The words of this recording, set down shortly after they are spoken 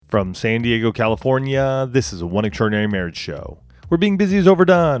From San Diego, California, this is a One Extraordinary Marriage show. Where being busy is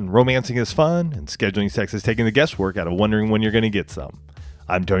overdone, romancing is fun, and scheduling sex is taking the guesswork out of wondering when you're going to get some.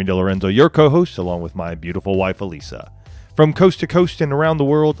 I'm Tony DeLorenzo, your co-host, along with my beautiful wife, Elisa. From coast to coast and around the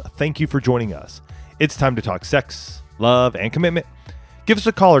world, thank you for joining us. It's time to talk sex, love, and commitment. Give us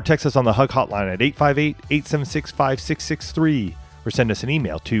a call or text us on the HUG hotline at 858-876-5663 or send us an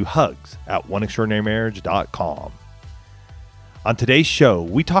email to hugs@oneextraordinarymarriage.com. On today's show,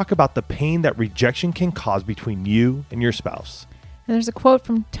 we talk about the pain that rejection can cause between you and your spouse. And there's a quote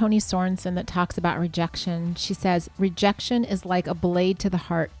from Toni Sorensen that talks about rejection. She says, "Rejection is like a blade to the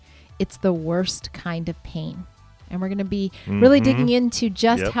heart. It's the worst kind of pain." And we're going to be really digging into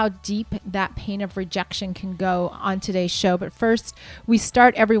just how deep that pain of rejection can go on today's show. But first, we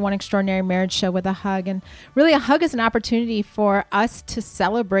start every One Extraordinary Marriage show with a hug. And really, a hug is an opportunity for us to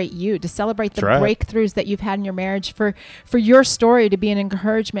celebrate you, to celebrate the breakthroughs that you've had in your marriage, for your story to be an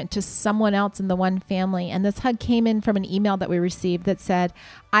encouragement to someone else in the one family. And this hug came in from an email that we received that said,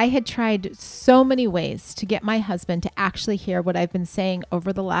 "I had tried so many ways to get my husband to actually hear what I've been saying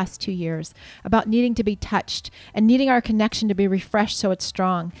over the last 2 years about needing to be touched and needing our connection to be refreshed so it's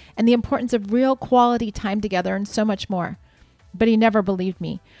strong, and the importance of real quality time together and so much more. But he never believed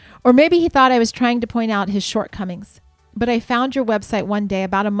me. Or maybe he thought I was trying to point out his shortcomings. But I found your website one day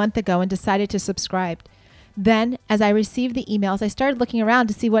about a month ago and decided to subscribe. Then, as I received the emails, I started looking around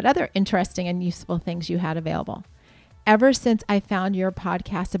to see what other interesting and useful things you had available. Ever since I found your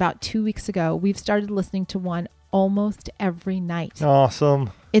podcast about 2 weeks ago, we've started listening to one almost every night.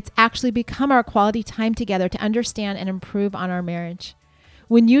 Awesome. It's actually become our quality time together to understand and improve on our marriage.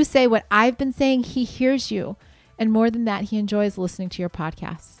 When you say what I've been saying, he hears you. And more than that, he enjoys listening to your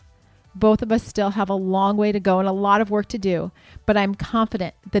podcasts. Both of us still have a long way to go and a lot of work to do, but I'm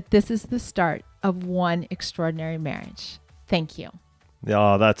confident that this is the start of one extraordinary marriage. Thank you."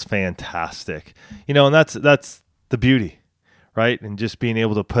 Oh, that's fantastic. You know, and that's the beauty, right? And just being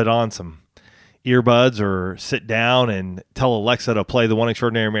able to put on some earbuds or sit down and tell Alexa to play the One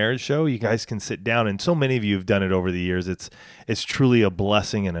Extraordinary Marriage show. You guys can sit down, and so many of you have done it over the years. It's truly a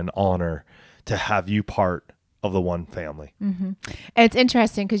blessing and an honor to have you part of the one family. Mm-hmm. It's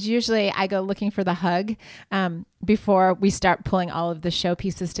interesting because usually I go looking for the hug before we start pulling all of the show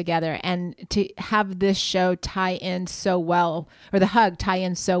pieces together, and to have this show tie in so well, or the hug tie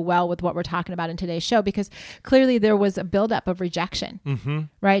in so well with what we're talking about in today's show, because clearly there was a buildup of rejection,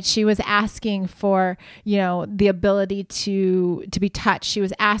 right? She was asking for, the ability to be touched. She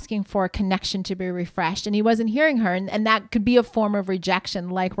was asking for a connection to be refreshed, and he wasn't hearing her. And that could be a form of rejection,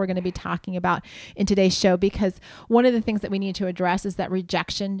 like we're going to be talking about in today's show, because one of the things that we need to address is that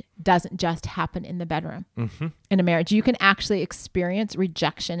rejection doesn't just happen in the bedroom. In a marriage, you can actually experience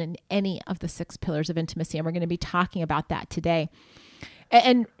rejection in any of the 6 pillars of intimacy. And we're going to be talking about that today.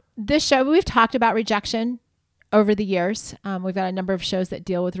 And this show, we've talked about rejection over the years. We've got a number of shows that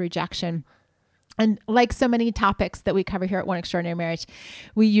deal with rejection. And like so many topics that we cover here at One Extraordinary Marriage,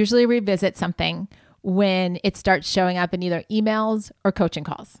 we usually revisit something when it starts showing up in either emails or coaching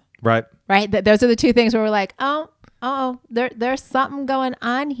calls. Right. Those are the two things where we're like, there's something going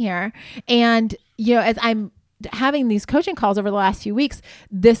on here. And, as I'm having these coaching calls over the last few weeks,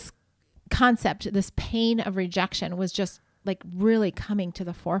 this concept, this pain of rejection was just like really coming to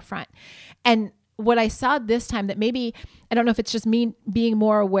the forefront. And what I saw this time, that maybe, I don't know if it's just me being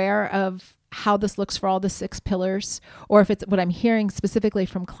more aware of how this looks for all the 6 pillars, or if it's what I'm hearing specifically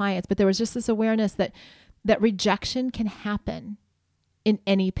from clients, but there was just this awareness that rejection can happen in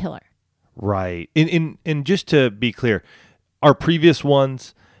any pillar. Right. And just to be clear, our previous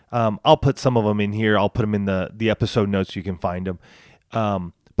ones, I'll put some of them in here. I'll put them in the episode notes. You can find them.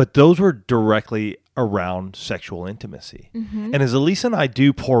 But those were directly around sexual intimacy. And as Elisa and I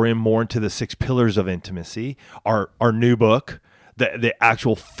do pour in more into the 6 pillars of intimacy, our new book, the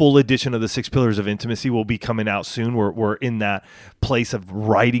actual full edition of the 6 pillars of intimacy will be coming out soon. We're in that place of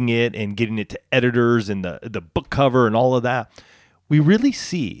writing it and getting it to editors and the book cover and all of that. We really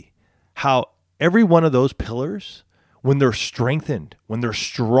see how every one of those pillars, when they're strengthened, when they're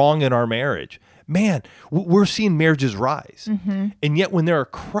strong in our marriage, man, we're seeing marriages rise. And yet when there are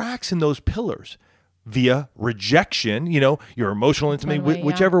cracks in those pillars via rejection, your emotional intimacy,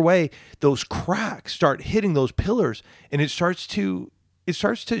 whichever way, those cracks start hitting those pillars, and it starts to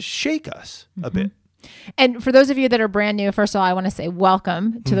shake us a bit. And for those of you that are brand new, first of all, I want to say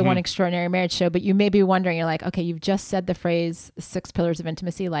welcome to the One Extraordinary Marriage show. But you may be wondering, you're like, okay, you've just said the phrase 6 pillars of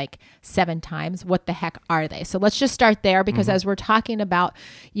intimacy like 7 times. What the heck are they? So let's just start there, because as we're talking about,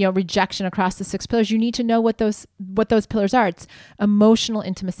 rejection across the 6 pillars, you need to know what those pillars are. It's emotional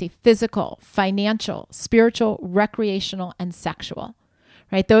intimacy, physical, financial, spiritual, recreational, and sexual.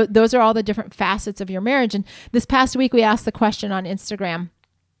 right? Those are all the different facets of your marriage. And this past week, we asked the question on Instagram.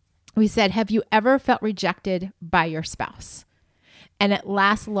 We said, have you ever felt rejected by your spouse? And at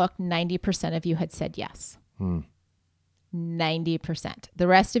last look, 90% of you had said yes. 90%. The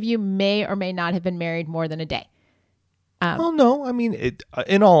rest of you may or may not have been married more than a day. Well, no. I mean,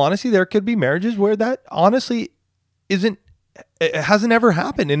 in all honesty, there could be marriages where that honestly it hasn't ever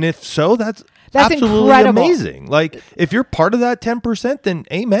happened. And if so, that's absolutely incredible. Amazing. Like, if you're part of that 10%, then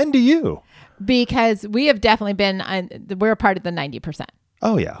amen to you. Because we have definitely we're a part of the 90%.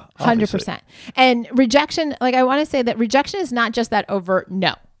 Oh, yeah. Obviously. 100%. And rejection, like I want to say that rejection is not just that overt,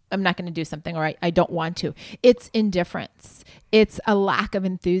 no, I'm not going to do something, or I don't want to. It's indifference. It's a lack of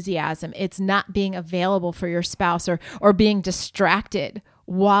enthusiasm. It's not being available for your spouse or being distracted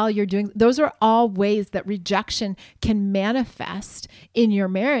while you're doing. Those are all ways that rejection can manifest in your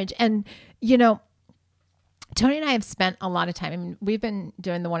marriage. And, you know, Tony and I have spent a lot of time. I mean, we've been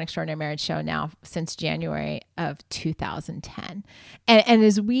doing the One Extraordinary Marriage show now since January of 2010. And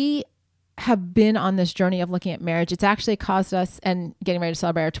as we have been on this journey of looking at marriage, it's actually caused us, and getting ready to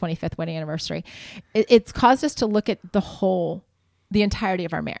celebrate our 25th wedding anniversary, it's caused us to look at the entirety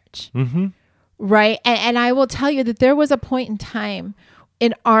of our marriage. Mm-hmm. Right. And I will tell you that there was a point in time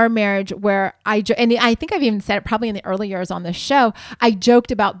in our marriage where and I think I've even said it probably in the early years on this show, I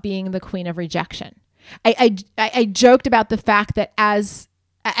joked about being the queen of rejection. I joked about the fact that as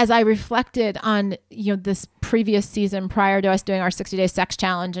I reflected on, you know, this previous season prior to us doing our 60-day sex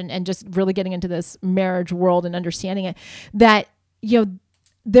challenge and just really getting into this marriage world and understanding it, that, you know,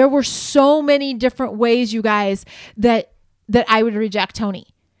 there were so many different ways, you guys, that I would reject Tony.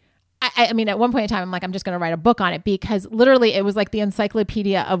 I mean, at one point in time, I'm like, I'm just going to write a book on it, because literally it was like the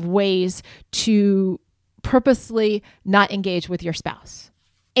encyclopedia of ways to purposely not engage with your spouse.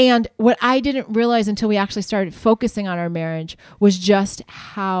 And what I didn't realize until we actually started focusing on our marriage was just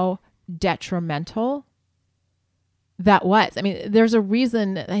how detrimental that was. I mean, there's a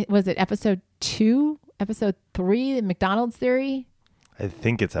reason, was it episode 3, the McDonald's theory? I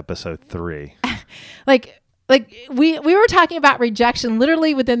think it's episode 3. Like we were talking about rejection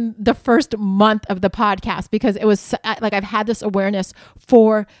literally within the first month of the podcast, because it was like, I've had this awareness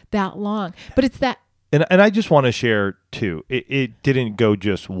for that long, but it's that. And I just want to share too, it didn't go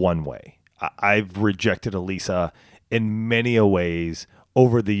just one way. I've rejected Elisa in many ways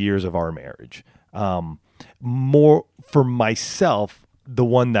over the years of our marriage. More for myself, the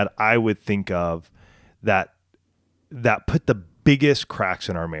one that I would think of that put the biggest cracks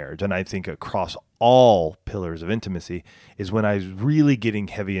in our marriage, and I think across all pillars of intimacy, is when I was really getting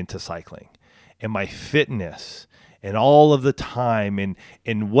heavy into cycling and my fitness and all of the time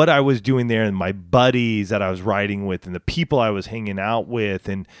and what I was doing there, and my buddies that I was riding with and the people I was hanging out with,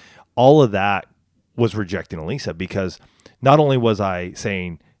 and all of that was rejecting Elisa, because not only was I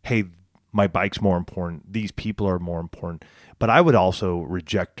saying, hey, my bike's more important, these people are more important, but I would also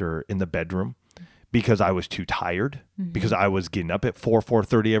reject her in the bedroom because I was too tired, because I was getting up at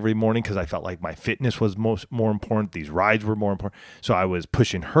 4:30 every morning because I felt like my fitness was more important. These rides were more important. So I was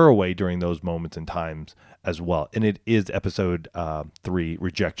pushing her away during those moments and times as well. And it is episode 3,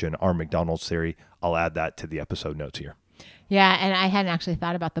 Rejection, our McDonald's theory. I'll add that to the episode notes here. Yeah, and I hadn't actually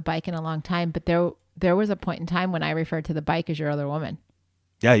thought about the bike in a long time, but there was a point in time when I referred to the bike as your other woman.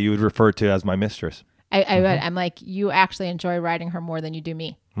 Yeah, you would refer to as my mistress. I would. I'm like, you actually enjoy riding her more than you do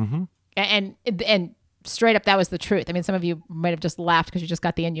me. Mm-hmm. And straight up, that was the truth. I mean, some of you might have just laughed because you just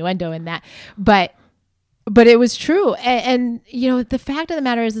got the innuendo in that, but it was true. And you know, the fact of the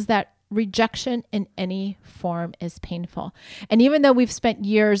matter is that rejection in any form is painful. And even though we've spent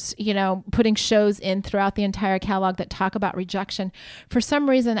years, you know, putting shows in throughout the entire catalog that talk about rejection, for some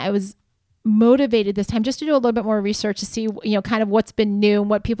reason I was motivated this time just to do a little bit more research to see, you know, kind of what's been new and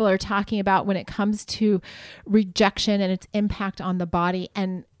what people are talking about when it comes to rejection and its impact on the body.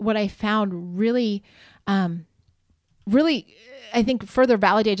 And what I found really, I think further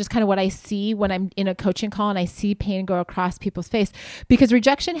validate just kind of what I see when I'm in a coaching call and I see pain go across people's face, because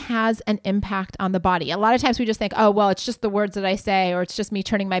rejection has an impact on the body. A lot of times we just think, oh, well, it's just the words that I say, or it's just me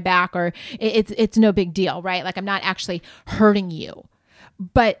turning my back, or it's no big deal, right? Like, I'm not actually hurting you.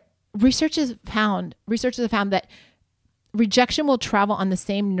 But researchers have found that rejection will travel on the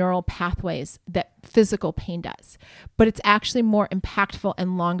same neural pathways that physical pain does, but it's actually more impactful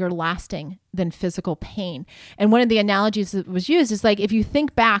and longer lasting than physical pain. And one of the analogies that was used is like, if you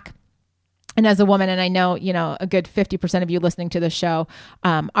think back, and as a woman, and I know, you know, a good 50% of you listening to the show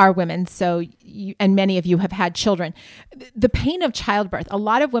are women, so and many of you have had children. The pain of childbirth, a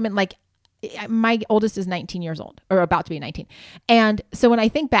lot of women, like, my oldest is 19 years old, or about to be 19. And so when I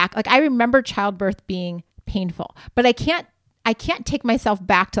think back, like, I remember childbirth being painful, but I can't I can't take myself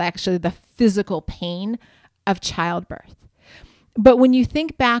back to actually the physical pain of childbirth. But when you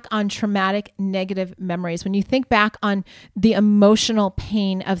think back on traumatic negative memories, when you think back on the emotional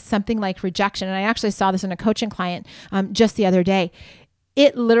pain of something like rejection, and I actually saw this in a coaching client just the other day,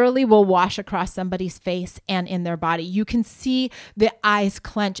 it literally will wash across somebody's face and in their body. You can see the eyes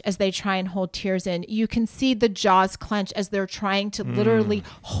clench as they try and hold tears in. You can see the jaws clench as they're trying to literally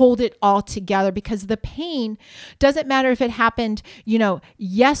hold it all together, because the pain doesn't matter if it happened,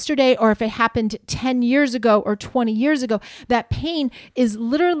 yesterday or if it happened 10 years ago or 20 years ago. That pain is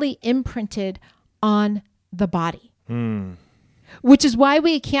literally imprinted on the body. Which is why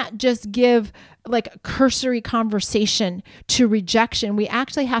we can't just give like a cursory conversation to rejection. We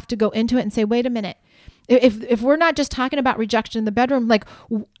actually have to go into it and say, wait a minute. If we're not just talking about rejection in the bedroom, like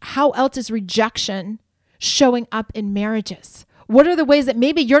how else is rejection showing up in marriages? What are the ways that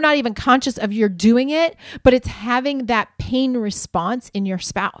maybe you're not even conscious of you're doing it, but it's having that pain response in your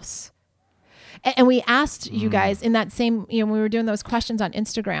spouse? And we asked you guys in that same, we were doing those questions on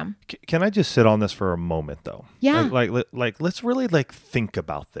Instagram. Can I just sit on this for a moment though? Yeah. Like let's really think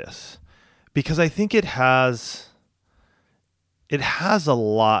about this, because I think it has a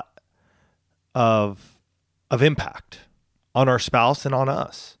lot of impact on our spouse and on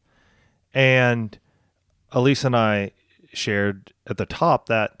us. And Elise and I shared at the top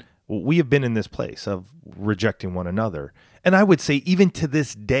that we have been in this place of rejecting one another. And I would say even to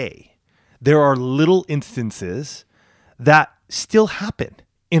this day, there are little instances that still happen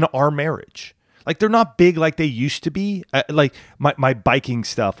in our marriage. Like they're not big like they used to be. Like my biking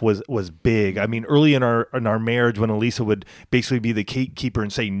stuff was big. I mean, early in our marriage, when Elisa would basically be the gatekeeper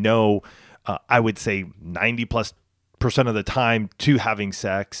and say no, I would say 90+% of the time to having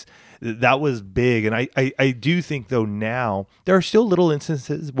sex. That was big. And I do think though now there are still little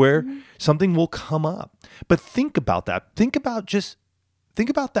instances where something will come up. But think about that. Think about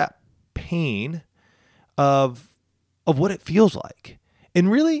that pain of what it feels like, and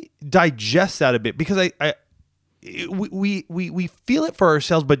really digest that a bit, because we feel it for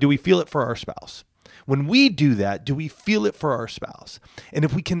ourselves, but do we feel it for our spouse? When we do that, do we feel it for our spouse? And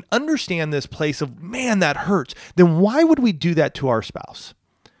if we can understand this place of, man, that hurts, then why would we do that to our spouse?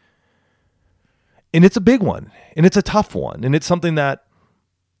 And it's a big one, and it's a tough one, and it's something that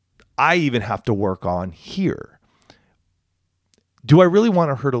I even have to work on here. Do I really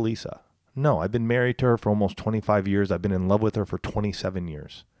want to hurt Elisa? No, I've been married to her for almost 25 years. I've been in love with her for 27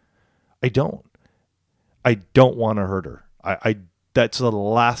 years. I don't want to hurt her. That's the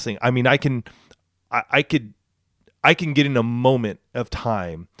last thing. I mean, I can get in a moment of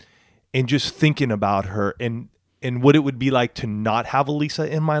time and just thinking about her and what it would be like to not have Elisa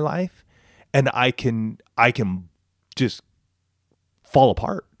in my life. And I can just fall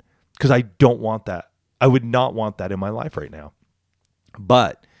apart, because I don't want that. I would not want that in my life right now.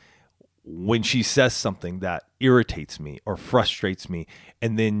 But when she says something that irritates me or frustrates me,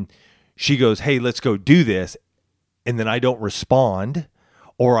 and then she goes, hey, let's go do this, and then I don't respond,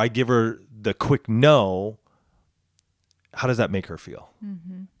 or I give her the quick no, how does that make her feel?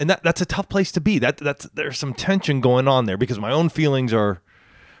 Mm-hmm. And that's a tough place to be. There's some tension going on there, because my own feelings are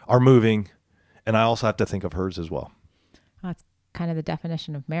moving, and I also have to think of hers as well. That's kind of the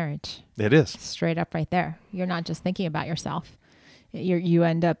definition of marriage. It is. Straight up right there. You're not just thinking about yourself. You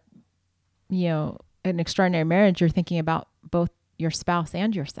end up, an extraordinary marriage, you're thinking about both your spouse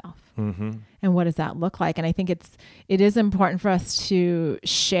and yourself. Mm-hmm. And what does that look like? And I think it is important for us to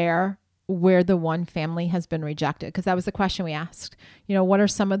share where the one family has been rejected, because that was the question we asked. What are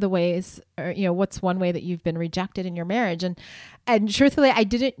some of the ways, or what's one way that you've been rejected in your marriage? And truthfully, I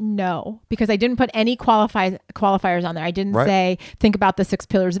didn't know, because I didn't put any qualifiers on there. I didn't say think about the 6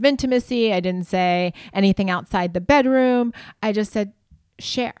 pillars of intimacy. I didn't say anything outside the bedroom. I just said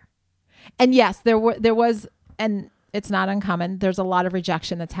share. And yes, there was, and it's not uncommon, there's a lot of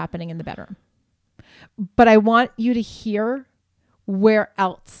rejection that's happening in the bedroom. But I want you to hear where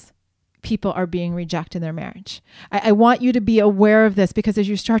else people are being rejected in their marriage. I want you to be aware of this, because as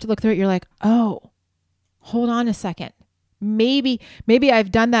you start to look through it, you're like, oh, hold on a second. Maybe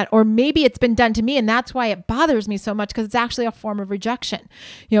I've done that, or maybe it's been done to me, and that's why it bothers me so much, because it's actually a form of rejection.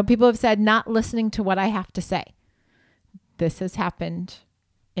 People have said not listening to what I have to say. This has happened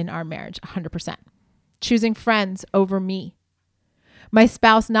in our marriage 100%. Choosing friends over me. My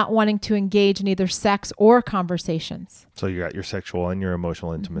spouse not wanting to engage in either sex or conversations. So you got your sexual and your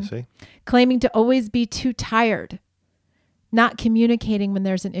emotional intimacy. Mm-hmm. Claiming to always be too tired. Not communicating when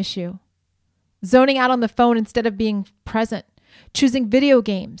there's an issue. Zoning out on the phone instead of being present. Choosing video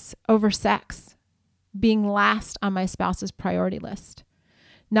games over sex. Being last on my spouse's priority list.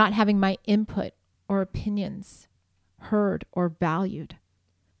 Not having my input or opinions heard, or valued.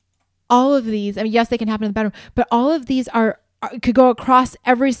 All of these, I mean, yes, they can happen in the bedroom, but all of these could go across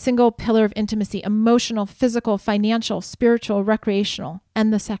every single pillar of intimacy: emotional, physical, financial, spiritual, recreational,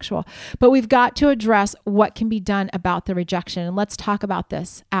 and the sexual. But we've got to address what can be done about the rejection. And let's talk about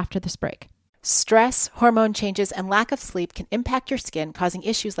this after this break. Stress, hormone changes, and lack of sleep can impact your skin, causing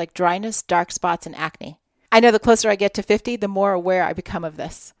issues like dryness, dark spots, and acne. I know the closer I get to 50, the more aware I become of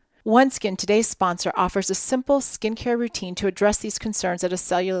this. OneSkin, today's sponsor, offers a simple skincare routine to address these concerns at a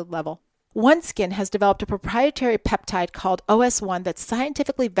cellular level. OneSkin has developed a proprietary peptide called OS1 that's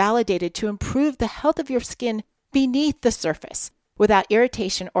scientifically validated to improve the health of your skin beneath the surface without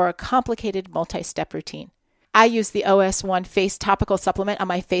irritation or a complicated multi-step routine. I use the OS1 face topical supplement on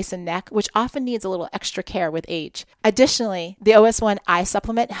my face and neck, which often needs a little extra care with age. Additionally, the OS1 eye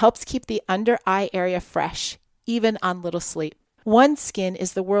supplement helps keep the under eye area fresh, even on little sleep. OneSkin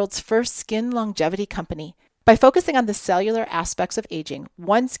is the world's first skin longevity company. By focusing on the cellular aspects of aging,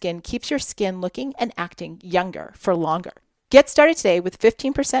 OneSkin keeps your skin looking and acting younger for longer. Get started today with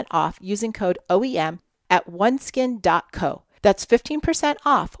 15% off using code OEM at oneskin.co. That's 15%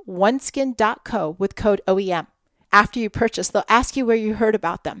 off oneskin.co with code OEM. After you purchase, they'll ask you where you heard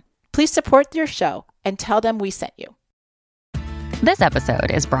about them. Please support your show and tell them we sent you. This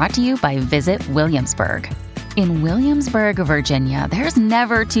episode is brought to you by Visit Williamsburg. In Williamsburg, Virginia, there's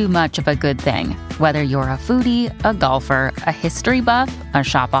never too much of a good thing. Whether you're a foodie, a golfer, a history buff, a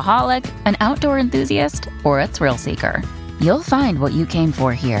shopaholic, an outdoor enthusiast, or a thrill seeker, you'll find what you came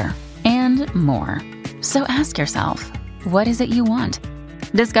for here and more. So ask yourself, what is it you want?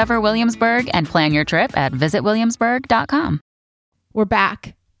 Discover Williamsburg and plan your trip at visitwilliamsburg.com. We're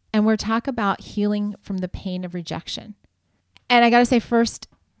back, and we're talking about healing from the pain of rejection. And I got to say first,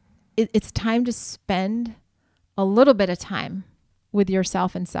 it's time to spend a little bit of time with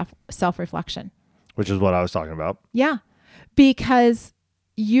yourself and self-reflection. Which is what I was talking about. Yeah, because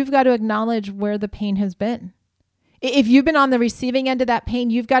you've got to acknowledge where the pain has been. If you've been on the receiving end of that pain,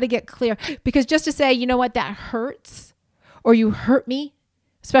 you've got to get clear. Because just to say, you know what, that hurts, or you hurt me,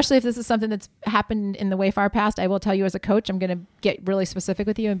 especially if this is something that's happened in the way far past, I will tell you as a coach, I'm going to get really specific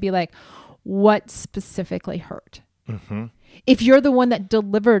with you and be like, what specifically hurt? Mm-hmm. If you're the one that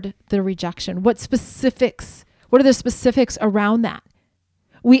delivered the rejection, what are the specifics around that?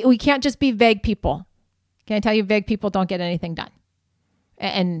 We can't just be vague people. Can I tell you, vague people don't get anything done.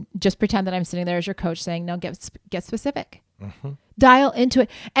 And just pretend that I'm sitting there as your coach saying, no, get specific. Mm-hmm. Dial into it.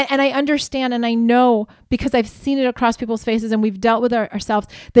 And I understand, and I know, because I've seen it across people's faces and we've dealt with ourselves,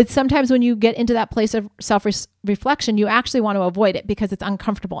 that sometimes when you get into that place of self-reflection, you actually want to avoid it because it's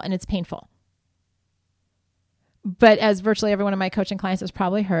uncomfortable and it's painful. But as virtually every one of my coaching clients has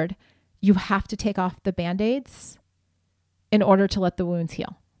probably heard, you have to take off the Band-Aids in order to let the wounds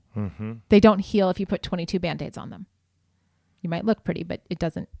heal. Mm-hmm. They don't heal if you put 22 Band-Aids on them. You might look pretty, but it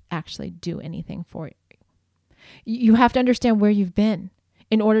doesn't actually do anything for you. You have to understand where you've been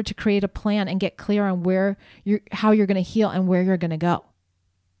in order to create a plan and get clear on how you're going to heal and where you're going to go.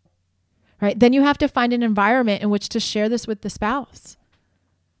 Right? Then you have to find an environment in which to share this with the spouse.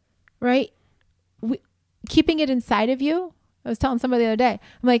 Right? Keeping it inside of you. I was telling somebody the other day,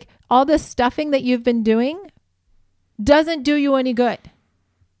 I'm like, all this stuffing that you've been doing doesn't do you any good.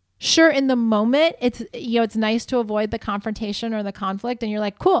 Sure, in the moment, it's nice to avoid the confrontation or the conflict, and you're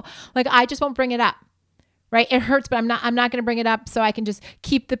like, cool, like I just won't bring it up, right? It hurts, but I'm not going to bring it up, so I can just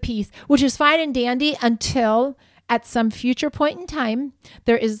keep the peace, which is fine and dandy until at some future point in time,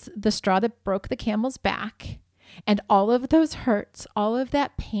 there is the straw that broke the camel's back. And all of those hurts, all of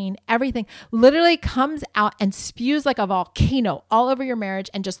that pain, everything literally comes out and spews like a volcano all over your marriage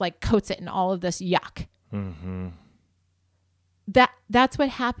and just like coats it in all of this yuck. Mm-hmm. That's what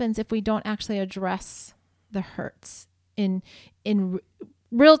happens if we don't actually address the hurts in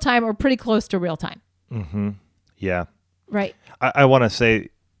real time or pretty close to real time. Mm-hmm. Yeah. Right. I want to say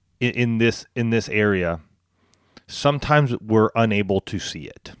in this area, sometimes we're unable to see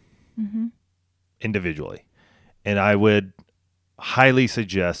it individually. And I would highly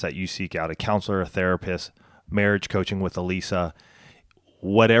suggest that you seek out a counselor, a therapist, marriage coaching with Elisa,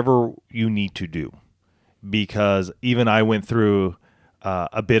 whatever you need to do. Because even I went through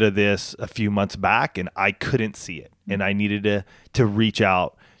a bit of this a few months back and I couldn't see it. And I needed to reach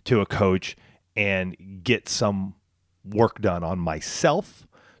out to a coach and get some work done on myself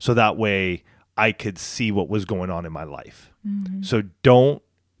so that way I could see what was going on in my life. Mm-hmm. So don't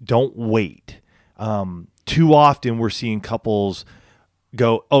wait. Too often we're seeing couples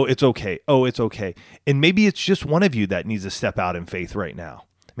go, oh, it's okay. Oh, it's okay. And maybe it's just one of you that needs to step out in faith right now.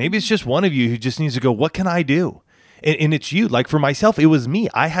 Maybe it's just one of you who just needs to go, what can I do? And it's you. Like for myself, it was me.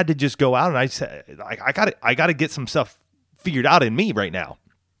 I had to just go out and I said, I got to get some stuff figured out in me right now.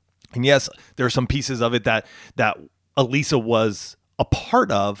 And yes, there are some pieces of it that Elisa was a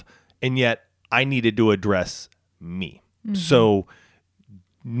part of, and yet I needed to address me. Mm-hmm. So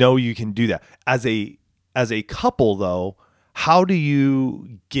no, you can do that. As a couple though, how do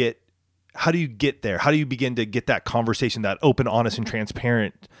you get there? How do you begin to get that conversation, that open, honest, and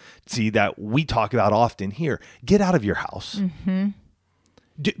transparency that we talk about often here? Get out of your house. Mm-hmm.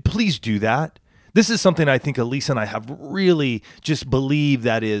 Please do that. This is something I think Elisa and I have really just believed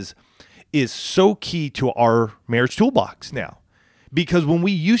that is so key to our marriage toolbox now. Because when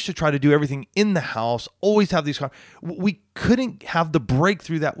we used to try to do everything in the house, always have these, we couldn't have the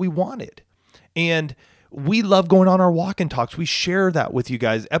breakthrough that we wanted. And we love going on our walk and talks. We share that with you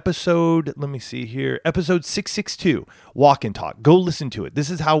guys. Episode 662, walk and talk. Go listen to it. This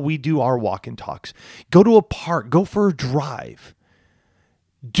is how we do our walk and talks. Go to a park, go for a drive.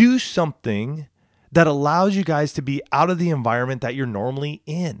 Do something that allows you guys to be out of the environment that you're normally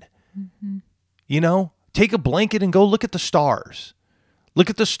in. Mm-hmm. You know, take a blanket and go look at the stars. Look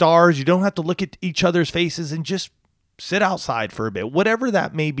at the stars. You don't have to look at each other's faces, and just sit outside for a bit, whatever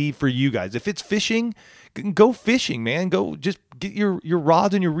that may be for you guys. If it's fishing, go fishing, man. Go just get your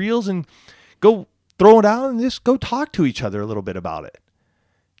rods and your reels and go throw it out and just go talk to each other a little bit about it.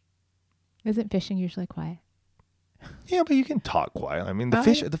 Isn't fishing usually quiet? Yeah, but you can talk quiet. I mean, the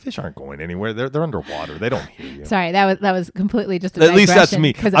fish aren't going anywhere. They're underwater. They don't hear you. Sorry, that was completely just a At least that's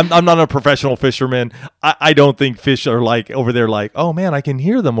me. I'm not a professional fisherman. I don't think fish are like over there like, oh man, I can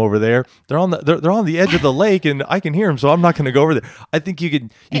hear them over there. They're on the edge of the lake and I can hear them, so I'm not going to go over there. I think you can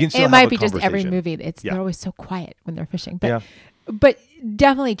still have a conversation. It might be just every movie. They're always so quiet when they're fishing. But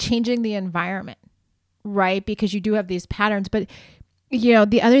definitely changing the environment, right? Because you do have these patterns, but you know,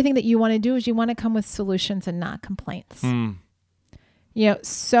 the other thing that you want to do is you want to come with solutions and not complaints. You know,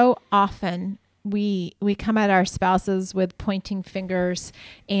 so often we come at our spouses with pointing fingers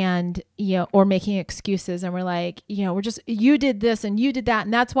and, you know, or making excuses, and we're like, you know, you did this and you did that,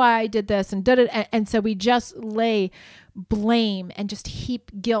 and that's why I did this and did it. And so we just lay blame and just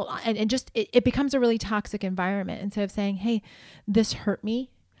heap guilt, and just, it becomes a really toxic environment. Instead of saying, hey, this hurt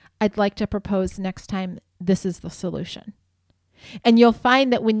me, I'd like to propose next time this is the solution. And you'll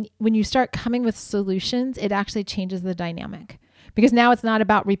find that when you start coming with solutions, it actually changes the dynamic, because now it's not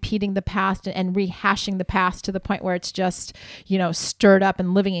about repeating the past and rehashing the past to the point where it's just, you know, stirred up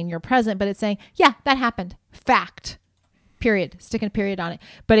and living in your present, but it's saying, yeah, that happened. Fact, period, sticking a period on it.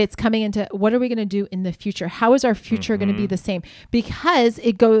 But it's coming into, what are we going to do in the future? How is our future going to be the same? Because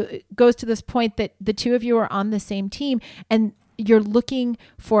it goes to this point that the two of you are on the same team and you're looking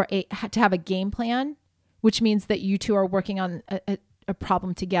for to have a game plan, which means that you two are working on a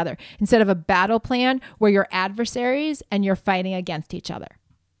problem together, instead of a battle plan where you're adversaries and you're fighting against each other,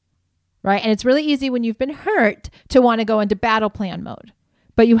 right? And it's really easy when you've been hurt to want to go into battle plan mode.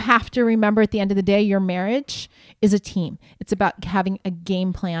 But you have to remember, at the end of the day, your marriage is a team. It's about having a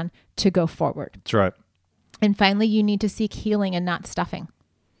game plan to go forward. That's right. And finally, you need to seek healing and not stuffing,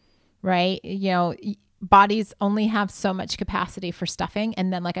 right? You know, bodies only have so much capacity for stuffing.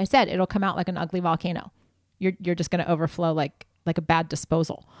 And then, like I said, it'll come out like an ugly volcano. You're just going to overflow like a bad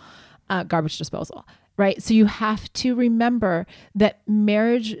disposal, garbage disposal, right? So you have to remember that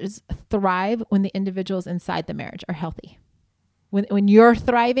marriages thrive when the individuals inside the marriage are healthy. When you're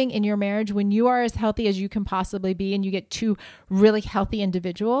thriving in your marriage, when you are as healthy as you can possibly be, and you get two really healthy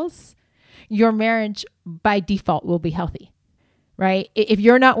individuals, your marriage by default will be healthy, right? If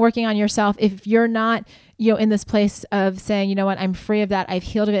you're not working on yourself, if you're not, you know, in this place of saying, you know what, I'm free of that, I've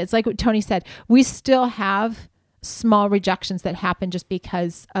healed of it. It's like what Tony said. We still have small rejections that happen just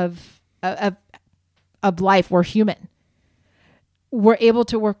because of life. We're human. We're able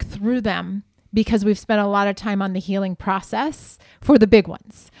to work through them because we've spent a lot of time on the healing process for the big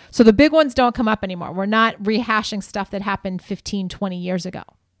ones. So the big ones don't come up anymore. We're not rehashing stuff that happened 15, 20 years ago.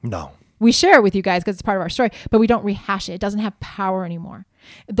 No. We share it with you guys because it's part of our story, but we don't rehash it. It doesn't have power anymore.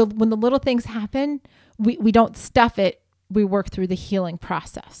 When the little things happen, we don't stuff it. We work through the healing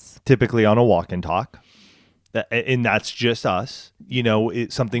process. Typically on a walk and talk. And that's just us. You know,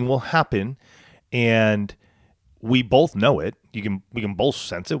 something will happen and we both know it. We can both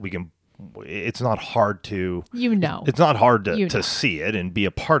sense it. It's not hard to, it's not hard to see it and be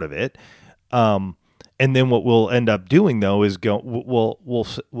a part of it. And then what we'll end up doing though is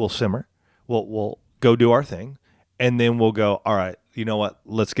we'll simmer. We'll go do our thing. And then we'll go, all right, you know what?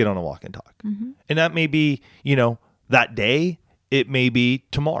 Let's get on a walk and talk. Mm-hmm. And that may be, you know, that day, it may be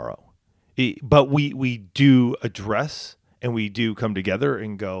tomorrow. But we do address and we do come together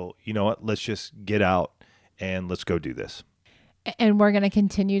and go, you know what, let's just get out and let's go do this. And we're going to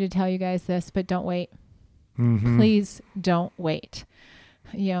continue to tell you guys this, but don't wait. Mm-hmm. Please don't wait.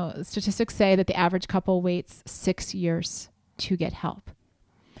 You know, statistics say that the average couple waits 6 years to get help.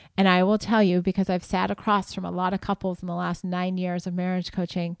 And I will tell you, because I've sat across from a lot of couples in the last 9 years of marriage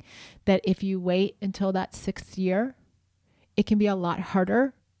coaching, that if you wait until that 6th year, it can be a lot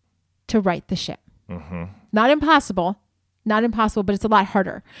harder to right the ship. Mm-hmm. Not impossible, but it's a lot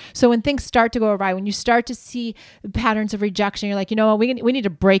harder. So when things start to go awry, when you start to see patterns of rejection, you're like, you know what, we need to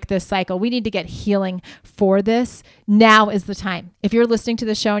break this cycle. We need to get healing for this. Now is the time. If you're listening to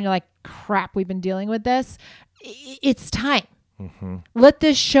the show and you're like, crap, we've been dealing with this, it's time. Mm-hmm. Let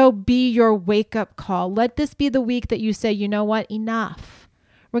this show be your wake-up call. Let this be the week that you say, you know what, enough.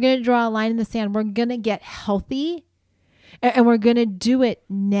 We're going to draw a line in the sand. We're going to get healthy, and we're going to do it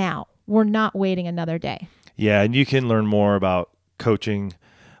now. We're not waiting another day. Yeah, and you can learn more about coaching,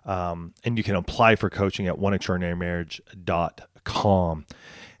 and you can apply for coaching at oneextraordinarymarriage.com.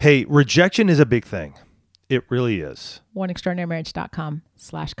 Hey, rejection is a big thing. It really is.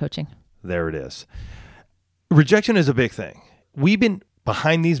 oneextraordinarymarriage.com/coaching. There it is. Rejection is a big thing. We've been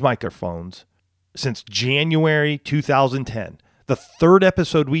behind these microphones since January 2010. The 3rd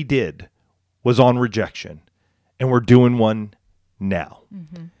episode we did was on rejection, and we're doing one now.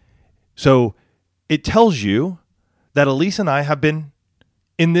 Mm-hmm. So it tells you that Elise and I have been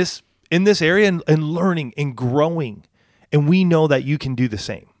in this area and learning and growing, and we know that you can do the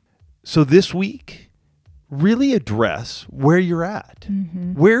same. So this week, really address where you're at.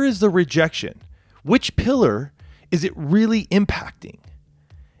 Mm-hmm. Where is the rejection? Which pillar is it really impacting?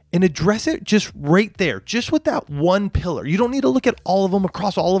 And address it just right there, just with that one pillar. You don't need to look at all of them,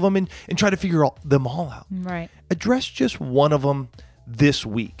 across all of them, and try to figure them all out. Right. Address just one of them this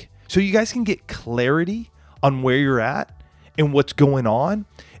week, so you guys can get clarity on where you're at and what's going on,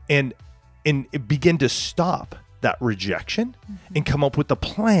 and begin to stop that rejection and come up with a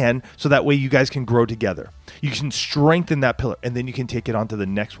plan, so that way you guys can grow together. You can strengthen that pillar, and then you can take it on to the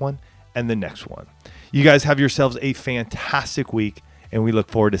next one and the next one. You guys have yourselves a fantastic week, and we look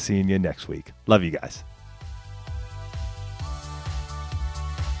forward to seeing you next week. Love you guys.